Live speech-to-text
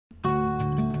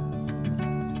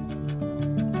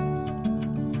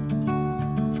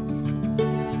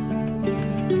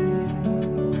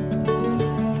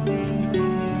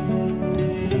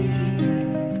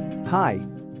Hi.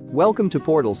 Welcome to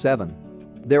Portal 7.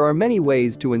 There are many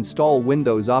ways to install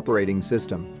Windows operating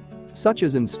system, such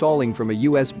as installing from a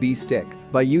USB stick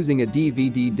by using a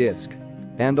DVD disk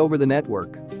and over the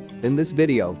network. In this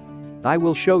video, I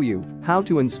will show you how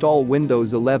to install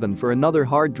Windows 11 for another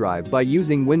hard drive by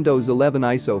using Windows 11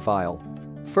 ISO file.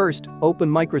 First, open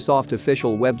Microsoft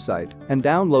official website and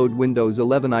download Windows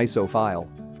 11 ISO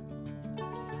file.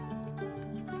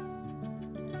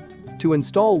 To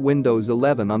install Windows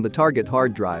 11 on the target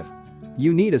hard drive,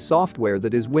 you need a software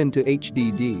that is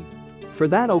Win2HDD. For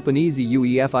that, open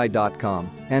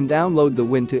easyuefi.com and download the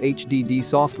Win2HDD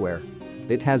software.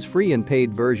 It has free and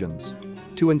paid versions.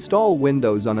 To install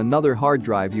Windows on another hard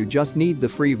drive, you just need the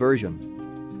free version.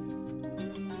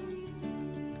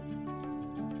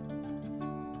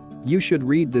 You should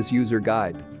read this user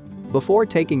guide before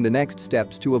taking the next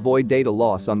steps to avoid data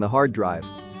loss on the hard drive.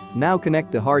 Now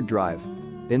connect the hard drive.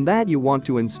 In that, you want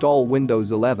to install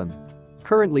Windows 11.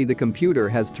 Currently the computer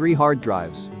has 3 hard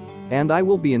drives, and I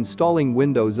will be installing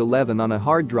Windows 11 on a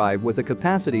hard drive with a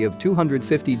capacity of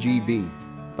 250 GB.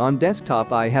 On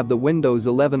desktop I have the Windows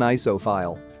 11 ISO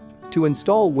file. To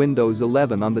install Windows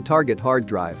 11 on the target hard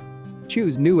drive,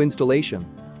 choose New Installation.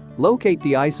 Locate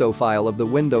the ISO file of the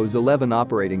Windows 11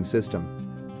 operating system.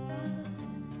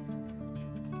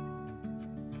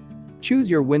 Choose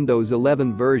your Windows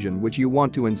 11 version which you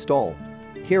want to install.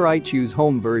 Here I choose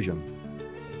Home version.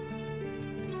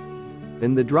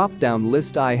 In the drop-down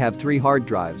list I have 3 hard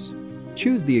drives.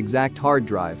 Choose the exact hard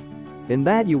drive. In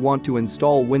that you want to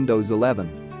install Windows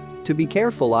 11. To be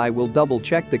careful, I will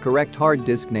double-check the correct hard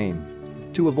disk name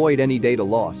to avoid any data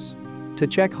loss. To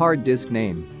check hard disk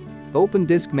name, open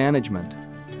Disk Management.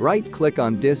 Right-click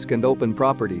on Disk and open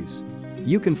Properties.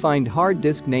 You can find hard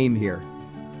disk name here.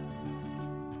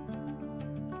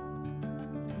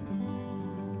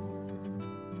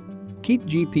 Keep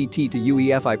GPT to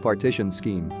UEFI partition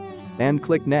scheme and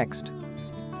click Next.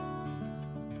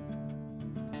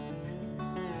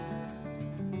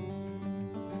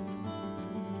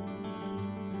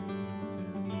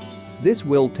 This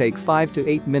will take 5 to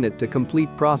 8 minutes to complete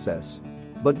process.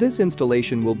 But this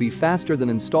installation will be faster than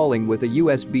installing with a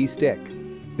USB stick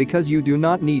because you do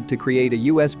not need to create a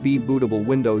USB bootable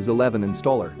Windows 11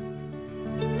 installer.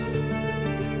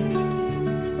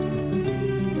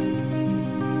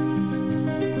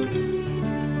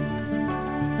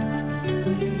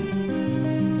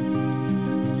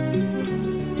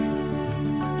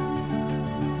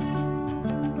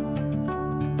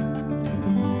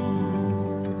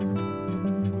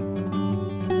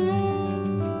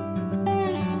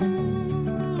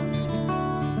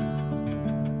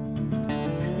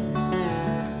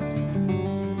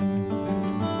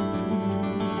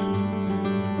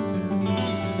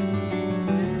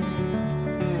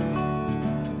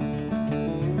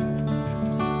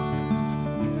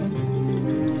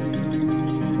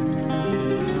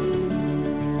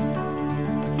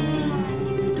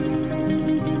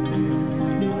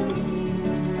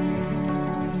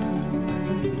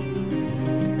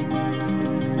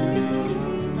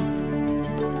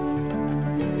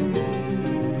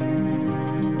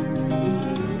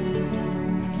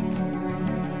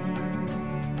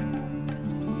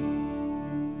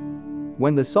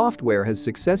 When the software has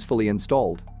successfully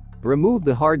installed, remove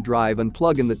the hard drive and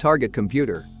plug in the target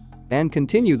computer and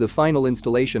continue the final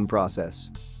installation process.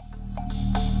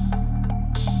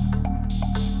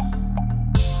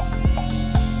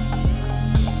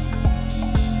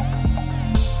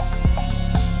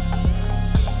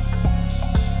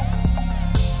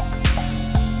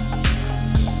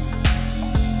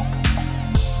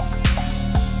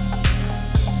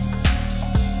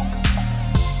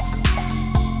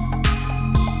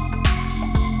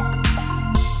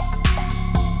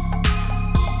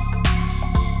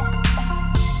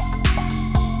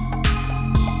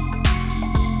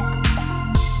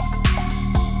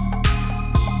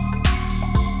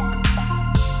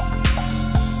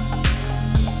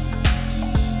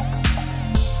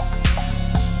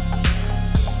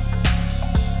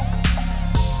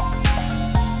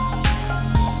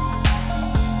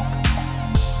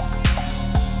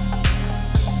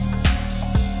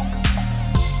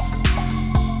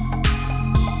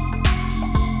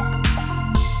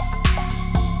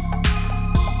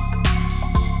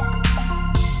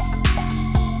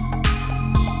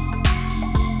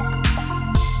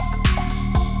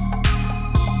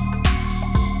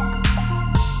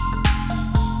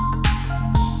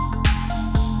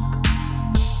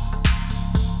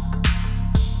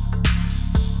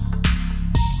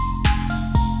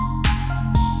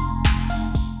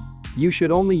 You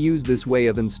should only use this way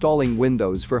of installing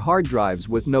Windows for hard drives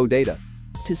with no data.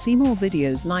 To see more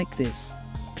videos like this,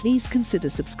 please consider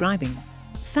subscribing.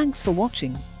 Thanks for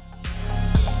watching.